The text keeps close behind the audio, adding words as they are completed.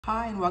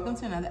Hi, and welcome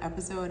to another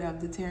episode of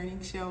the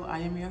Terrinique Show. I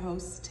am your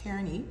host,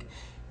 Terrinique.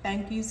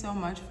 Thank you so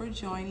much for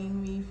joining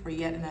me for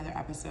yet another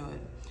episode.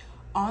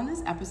 On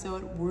this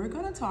episode, we're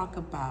going to talk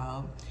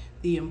about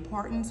the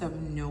importance of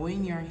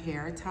knowing your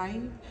hair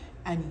type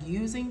and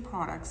using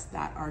products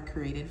that are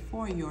created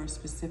for your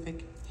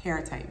specific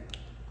hair type.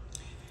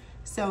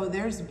 So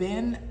there's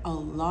been a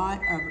lot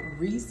of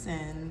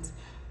recent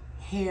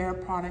hair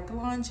product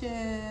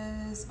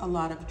launches, a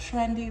lot of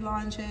trendy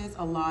launches,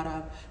 a lot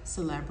of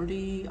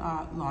celebrity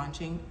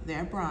launching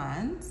their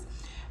brands.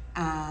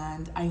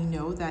 And I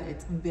know that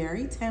it's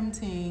very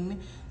tempting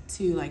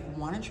to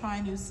want to try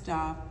new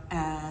stuff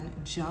and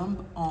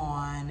jump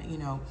on,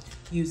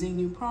 using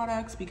new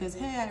products because,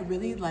 hey, I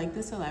really like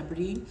the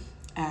celebrity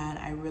and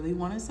I really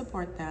want to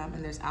support them,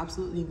 and there's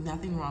absolutely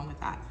nothing wrong with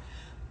that.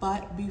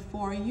 But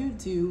before you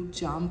do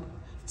jump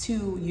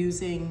to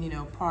using,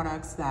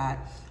 products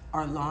that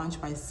are launched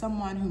by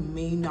someone who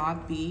may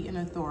not be an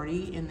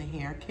authority in the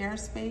hair care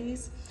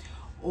space,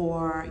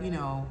 or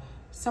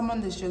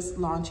someone that's just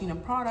launching a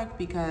product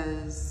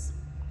because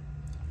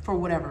for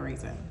whatever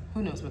reason,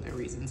 who knows what their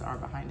reasons are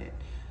behind it.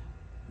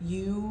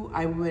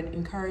 I would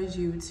encourage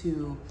you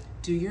to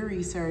do your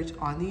research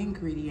on the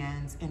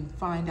ingredients and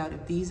find out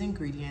if these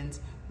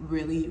ingredients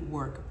really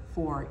work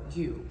for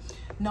you.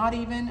 Not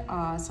even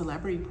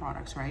celebrity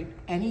products, right?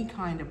 Any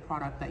kind of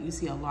product that you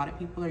see a lot of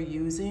people are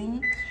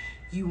using,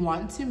 you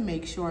want to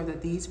make sure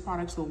that these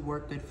products will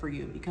work good for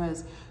you,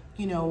 because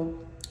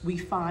we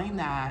find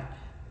that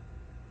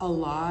a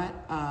lot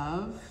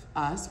of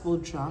us will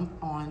jump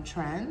on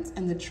trends,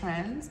 and the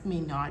trends may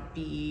not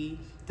be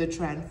the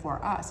trend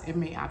for us. It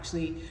may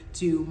actually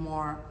do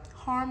more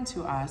harm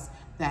to us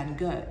than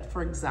good.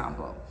 For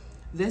example,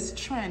 this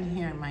trend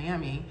here in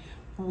Miami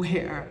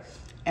where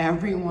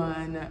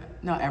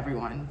not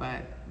everyone,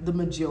 but the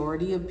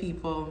majority of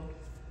people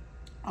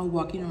are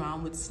walking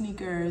around with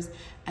sneakers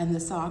and the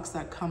socks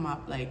that come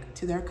up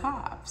to their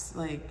calves,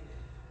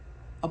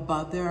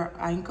 above their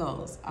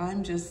ankles.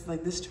 I'm just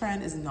this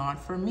trend is not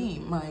for me.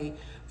 My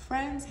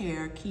friends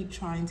here keep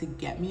trying to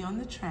get me on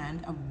the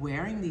trend of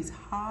wearing these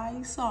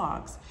high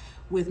socks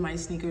with my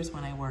sneakers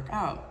when I work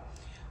out.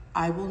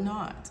 I will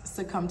not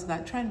succumb to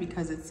that trend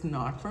because it's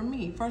not for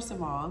me. First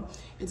of all,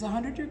 it's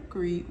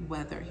 100-degree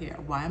weather here.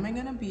 Why am I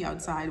gonna be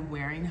outside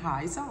wearing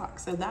high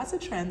socks? So that's a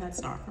trend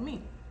that's not for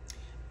me.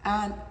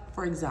 And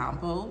for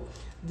example,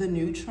 the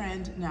new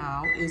trend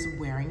now is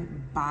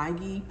wearing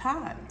baggy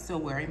pants, so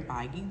wearing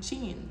baggy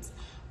jeans.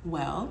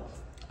 Well,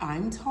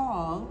 I'm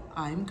tall,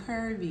 I'm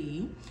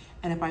curvy,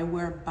 and if I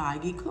wear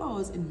baggy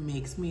clothes, it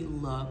makes me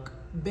look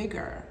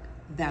bigger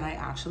than I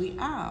actually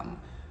am.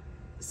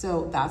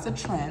 So that's a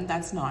trend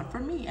that's not for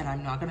me, and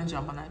I'm not gonna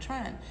jump on that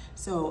trend.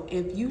 So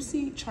if you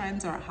see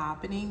trends are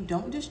happening,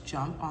 don't just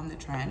jump on the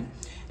trend,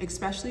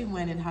 especially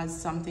when it's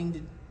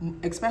something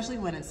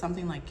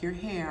like your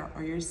hair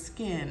or your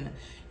skin,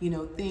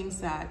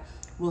 things that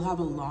will have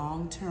a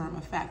long-term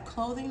effect.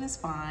 Clothing is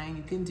fine,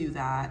 you can do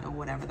that or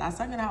whatever. That's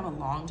not gonna have a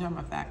long-term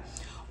effect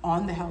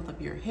on the health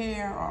of your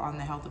hair or on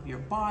the health of your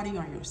body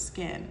or your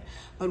skin.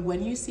 But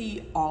when you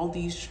see all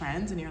these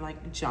trends and you're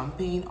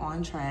jumping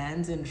on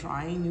trends and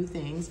trying new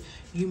things,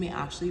 you may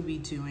actually be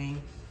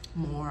doing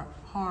more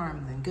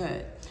harm than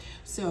good.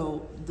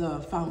 So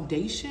the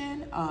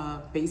foundation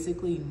of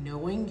basically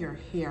knowing your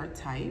hair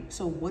type.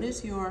 So what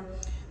is your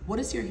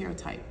hair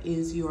type?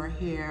 Is your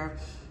hair,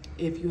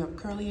 if you have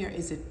curly hair,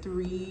 is it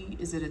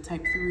a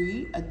type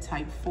 3, a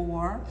type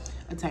 4,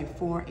 a type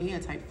 4A, a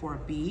type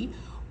 4B?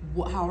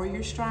 How are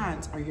your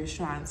strands? Are your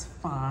strands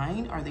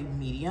fine? Are they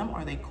medium?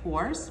 Are they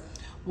coarse?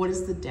 What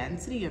is the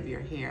density of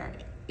your hair?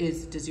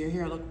 Does your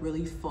hair look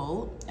really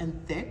full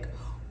and thick?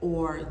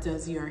 Or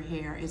is your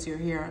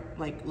hair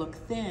look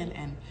thin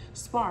and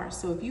sparse?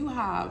 So if you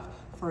have,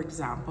 for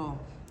example,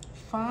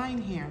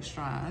 fine hair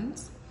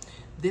strands,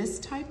 this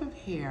type of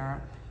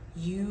hair,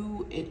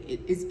 it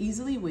is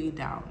easily weighed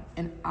down,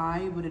 and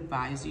I would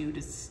advise you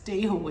to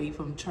stay away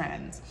from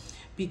trends,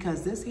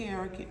 because this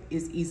hair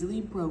is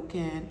easily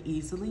broken,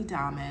 easily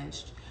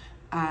damaged.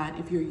 And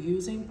if you're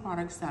using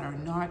products that are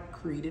not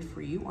created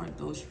for you, or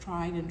those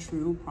tried and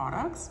true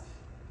products,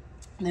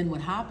 then what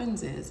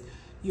happens is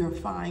your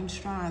fine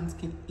strands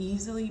can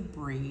easily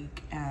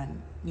break,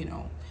 and you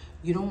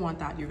don't want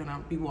that. You're gonna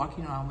be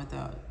walking around with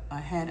a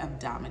head of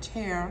damaged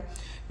hair.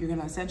 You're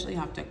gonna essentially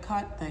have to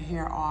cut the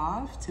hair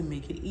off to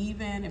make it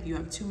even if you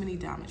have too many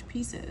damaged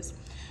pieces.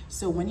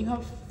 So when you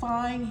have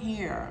fine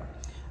hair,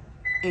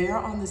 err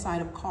on the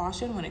side of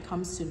caution when it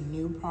comes to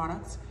new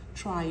products,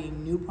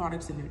 trying new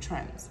products and new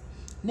trends.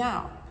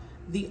 Now,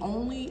 the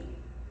only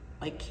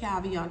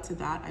caveat to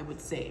that, I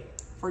would say,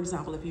 for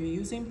example, if you're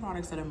using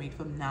products that are made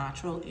from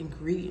natural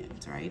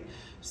ingredients, right?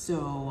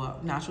 So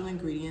natural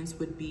ingredients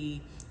would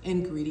be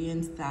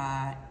ingredients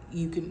that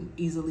you can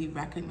easily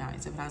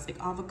recognize. If it has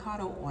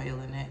avocado oil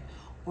in it,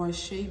 or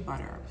shea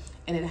butter,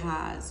 and it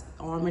has,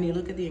 or when you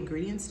look at the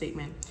ingredient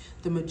statement,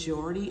 the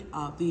majority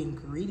of the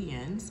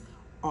ingredients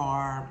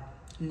are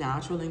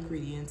natural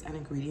ingredients and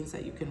ingredients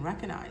that you can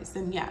recognize,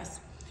 then yes,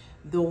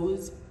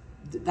 those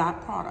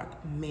that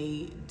product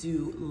may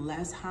do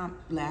less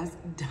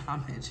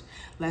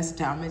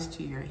damage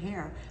to your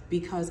hair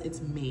because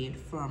it's made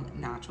from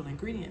natural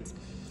ingredients.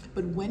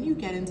 But when you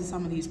get into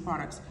some of these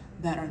products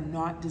that are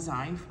not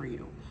designed for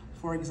you,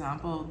 for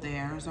example,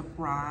 there's a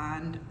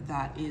brand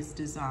that is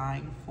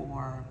designed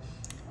for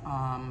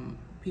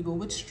people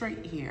with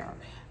straight hair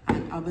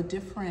and of a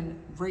different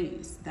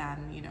race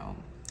than, you know,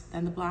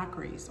 than the black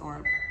race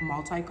or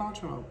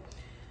multicultural.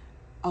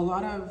 A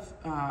lot of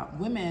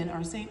women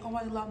are saying, oh,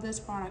 I love this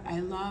product. I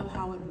love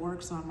how it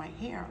works on my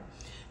hair.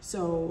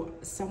 So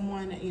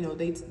someone, you know,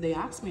 they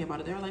asked me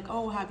about it. They're like,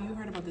 oh, have you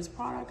heard about this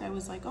product? I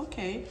was like,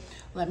 okay,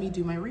 let me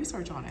do my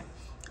research on it.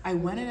 I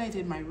went and I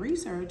did my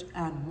research,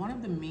 and one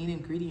of the main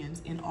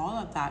ingredients in all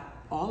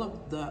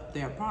of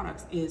their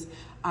products is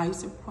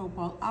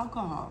isopropyl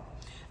alcohol.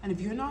 And if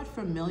you're not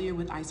familiar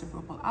with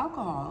isopropyl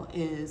alcohol,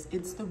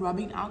 it's the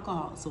rubbing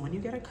alcohol. So when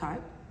you get a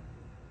cut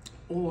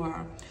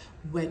or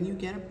when you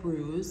get a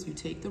bruise, you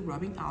take the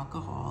rubbing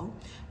alcohol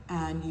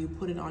and you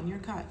put it on your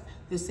cut.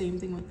 The same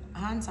thing with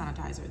hand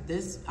sanitizer.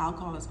 This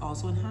alcohol is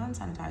also in hand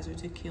sanitizer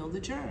to kill the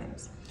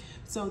germs.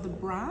 So the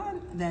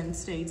brand then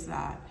states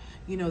that,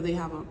 you know, they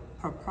have a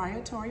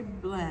proprietary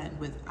blend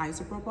with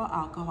isopropyl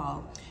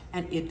alcohol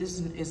and it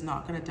is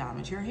not going to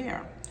damage your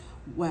hair.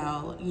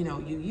 Well, you know,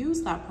 you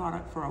use that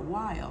product for a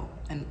while,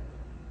 and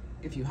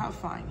if you have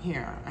fine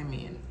hair, I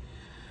mean,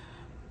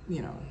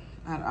 you know,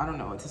 I don't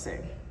know what to say.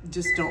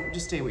 Just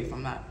stay away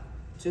from that.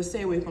 Just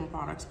stay away from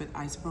products with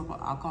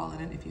isopropyl alcohol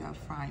in it if you have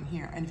fine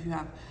hair. And if you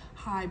have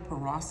high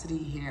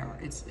porosity hair,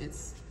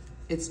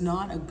 it's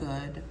not a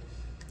good,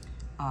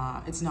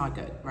 it's not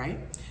good, right?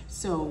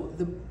 So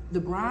the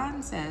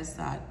brand says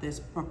that this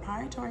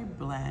proprietary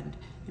blend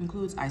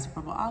includes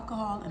isopropyl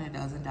alcohol and it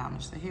doesn't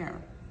damage the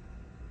hair.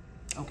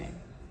 Okay,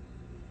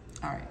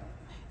 all right.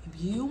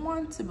 If you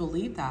want to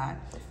believe that,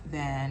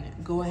 then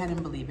go ahead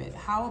and believe it.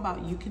 How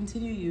about you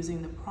continue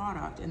using the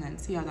product and then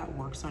see how that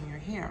works on your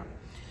hair?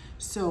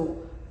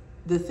 So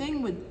the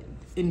thing with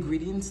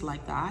ingredients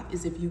like that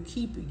is if you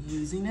keep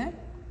using it,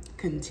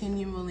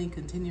 continually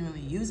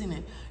using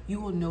it, you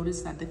will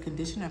notice that the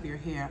condition of your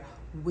hair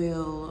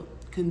will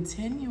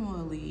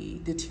continually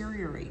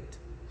deteriorate.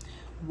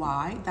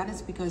 Why? That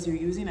is because you're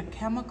using a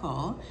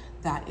chemical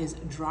that is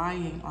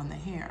drying on the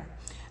hair.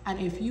 And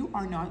if you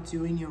are not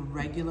doing your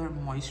regular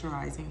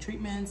moisturizing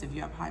treatments, if you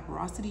have high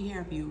porosity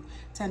hair, if you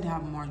tend to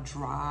have more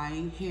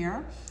dry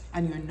hair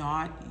and you're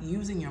not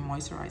using your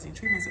moisturizing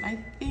treatments, and I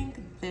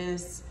think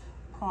this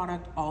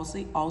product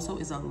also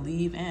is a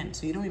leave-in,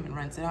 so you don't even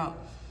rinse it out.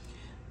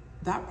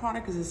 That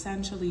product is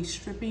essentially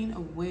stripping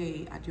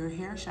away at your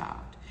hair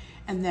shaft.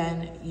 And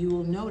then you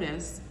will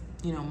notice,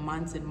 you know,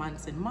 months and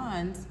months and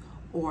months,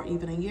 or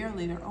even a year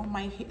later, oh,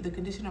 the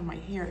condition of my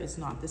hair is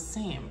not the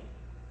same.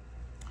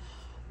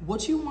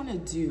 What you want to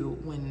do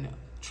when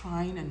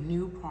trying a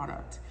new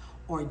product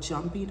or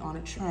jumping on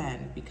a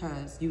trend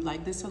because you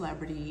like the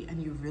celebrity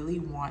and you really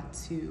want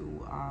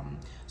to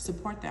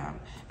support them,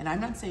 and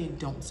I'm not saying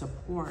don't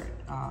support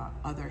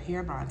other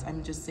hair brands,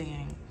 I'm just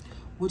saying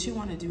what you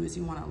want to do is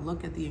you want to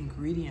look at the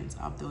ingredients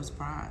of those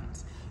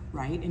brands,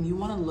 right? And you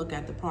want to look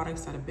at the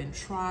products that have been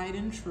tried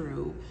and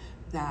true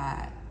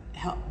that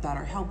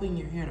are helping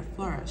your hair to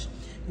flourish.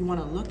 You want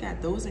to look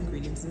at those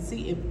ingredients and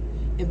see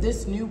if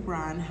this new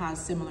brand has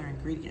similar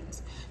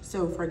ingredients.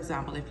 So for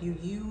example, if you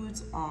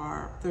use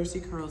our Thirsty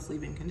Curls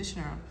leave-in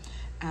conditioner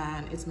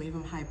and it's made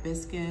from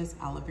hibiscus,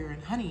 aloe vera,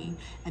 and honey,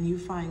 and you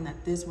find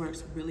that this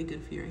works really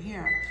good for your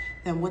hair,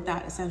 then what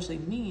that essentially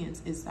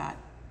means is that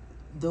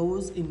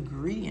those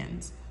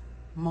ingredients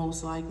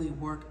most likely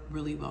work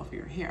really well for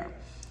your hair.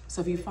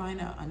 So if you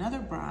find another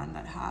brand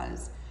that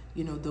has,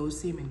 you know, those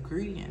same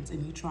ingredients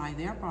and you try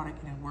their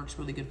product and it works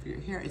really good for your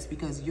hair, it's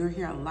because your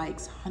hair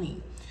likes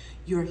honey,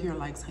 your hair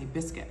likes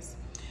hibiscus.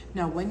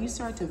 Now, when you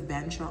start to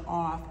venture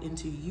off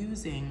into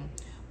using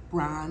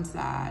brands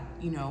that,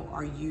 you know,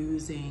 are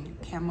using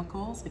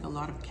chemicals, like a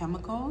lot of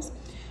chemicals,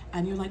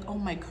 and you're like, oh,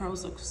 my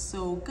curls look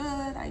so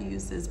good, I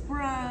use this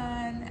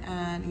brand,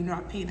 and you're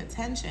not paying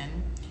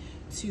attention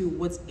to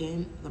what's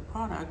in the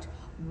product,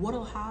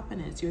 what'll happen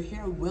is your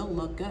hair will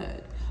look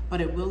good, but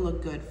it will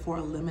look good for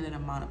a limited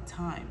amount of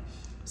time.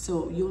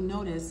 So you'll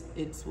notice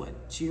it's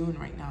June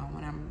right now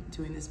when I'm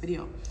doing this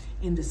video.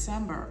 In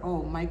December,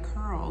 oh, my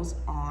curls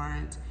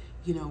aren't,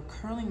 you know,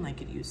 curling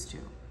like it used to.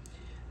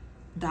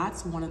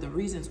 That's one of the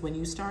reasons when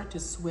you start to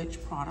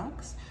switch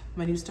products,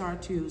 when you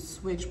start to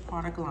switch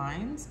product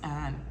lines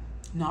and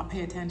not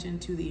pay attention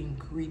to the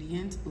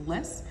ingredient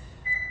list,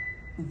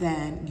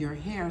 then your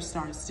hair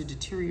starts to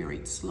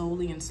deteriorate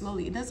slowly and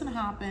slowly. It doesn't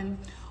happen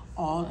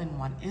all in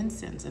one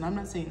instance. And I'm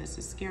not saying this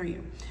to scare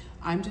you.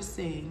 I'm just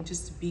saying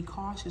just to be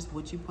cautious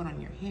what you put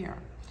on your hair,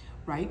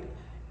 right?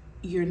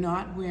 You're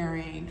not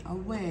wearing a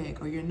wig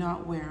or you're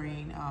not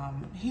wearing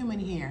human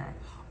hair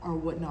or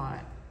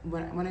whatnot.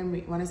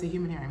 When I say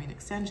human hair, I mean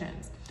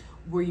extensions,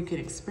 where you can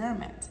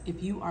experiment.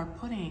 If you are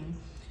putting,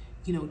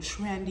 you know,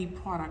 trendy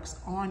products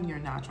on your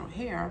natural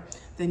hair,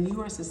 then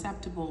you are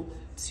susceptible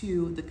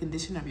to the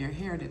condition of your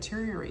hair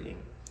deteriorating.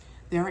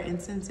 There are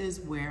instances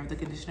where the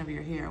condition of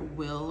your hair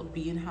will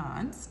be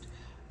enhanced.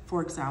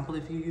 For example,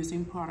 if you're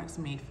using products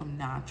made from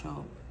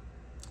natural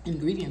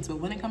ingredients. But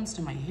when it comes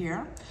to my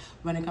hair,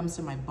 when it comes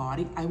to my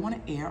body, I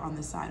want to err on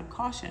the side of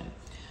caution.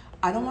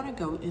 I don't want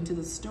to go into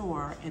the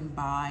store and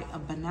buy a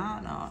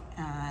banana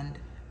and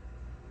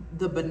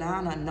the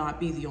banana not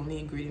be the only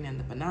ingredient in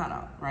the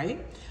banana,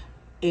 right?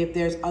 If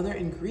there's other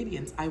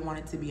ingredients, I want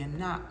it to be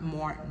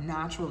more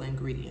natural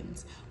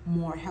ingredients,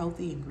 more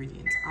healthy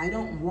ingredients. I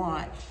don't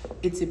want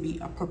it to be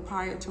a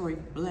proprietary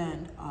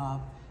blend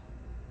of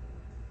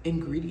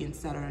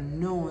ingredients that are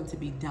known to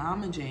be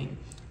damaging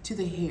to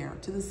the hair,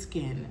 to the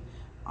skin,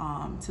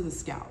 to the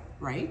scalp,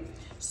 right?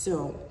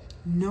 So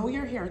know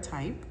your hair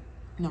type,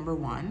 number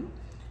one.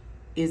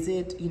 Is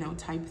it,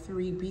 type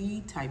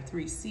 3B, type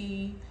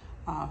 3C,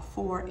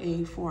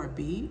 4A,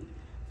 4B?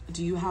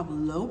 Do you have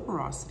low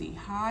porosity,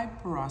 high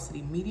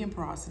porosity, medium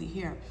porosity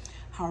hair?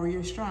 How are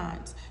your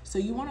strands? So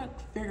you want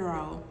to figure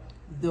out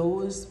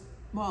those,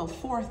 well,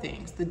 4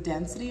 things: the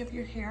density of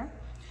your hair,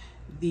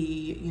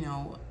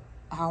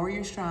 how are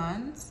your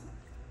strands,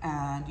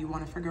 and you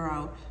want to figure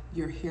out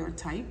your hair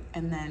type,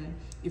 and then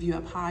if you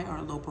have high or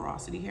low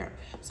porosity hair.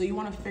 So you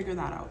want to figure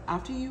that out.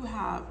 After you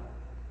have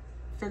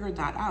figured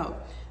that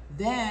out,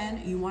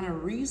 then you want to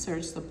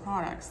research the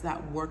products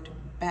that worked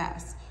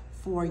best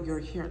for your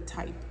hair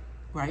type,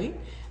 right?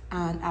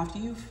 And after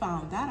you've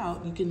found that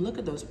out, you can look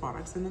at those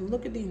products and then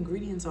look at the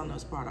ingredients on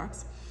those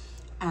products.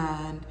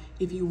 And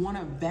if you want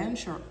to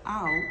venture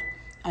out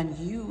and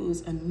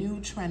use a new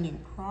trending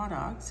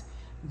product,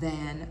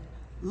 then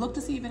look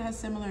to see if it has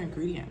similar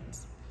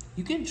ingredients.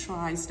 You can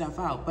try stuff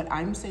out, but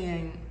I'm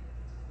saying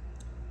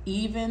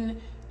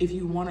even if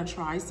you want to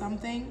try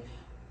something,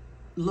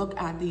 look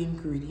at the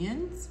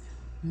ingredients.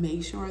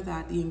 Make sure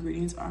that the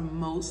ingredients are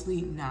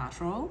mostly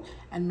natural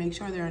and make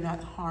sure they're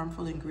not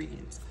harmful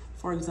ingredients.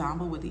 For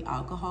example, with the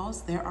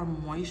alcohols, there are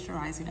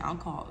moisturizing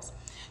alcohols.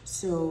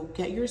 So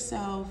get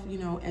yourself,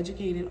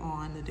 educated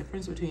on the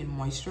difference between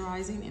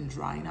moisturizing and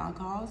drying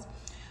alcohols.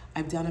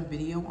 I've done a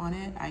video on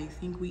it. I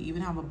think we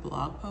even have a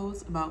blog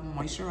post about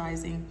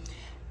moisturizing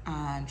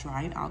and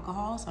drying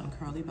alcohols on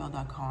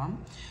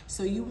curlybell.com.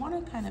 So you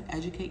want to kind of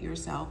educate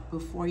yourself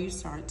before you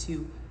start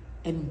to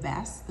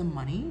invest the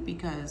money,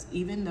 because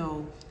even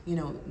though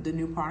the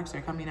new products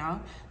are coming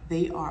out,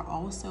 they are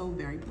also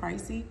very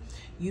pricey.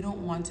 You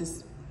don't want to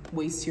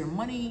waste your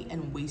money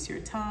and waste your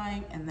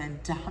time and then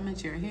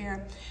damage your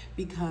hair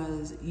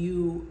because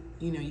you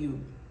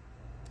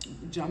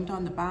jumped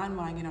on the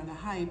bandwagon or the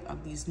hype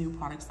of these new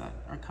products that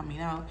are coming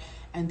out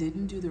and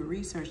didn't do the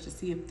research to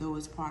see if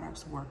those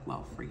products work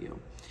well for you.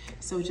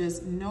 So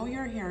just know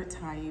your hair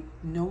type,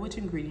 know which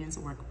ingredients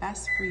work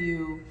best for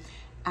you,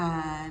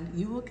 and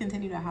you will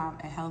continue to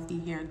have a healthy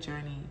hair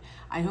journey.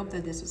 I hope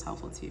that this was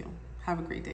helpful to you. Have a great day.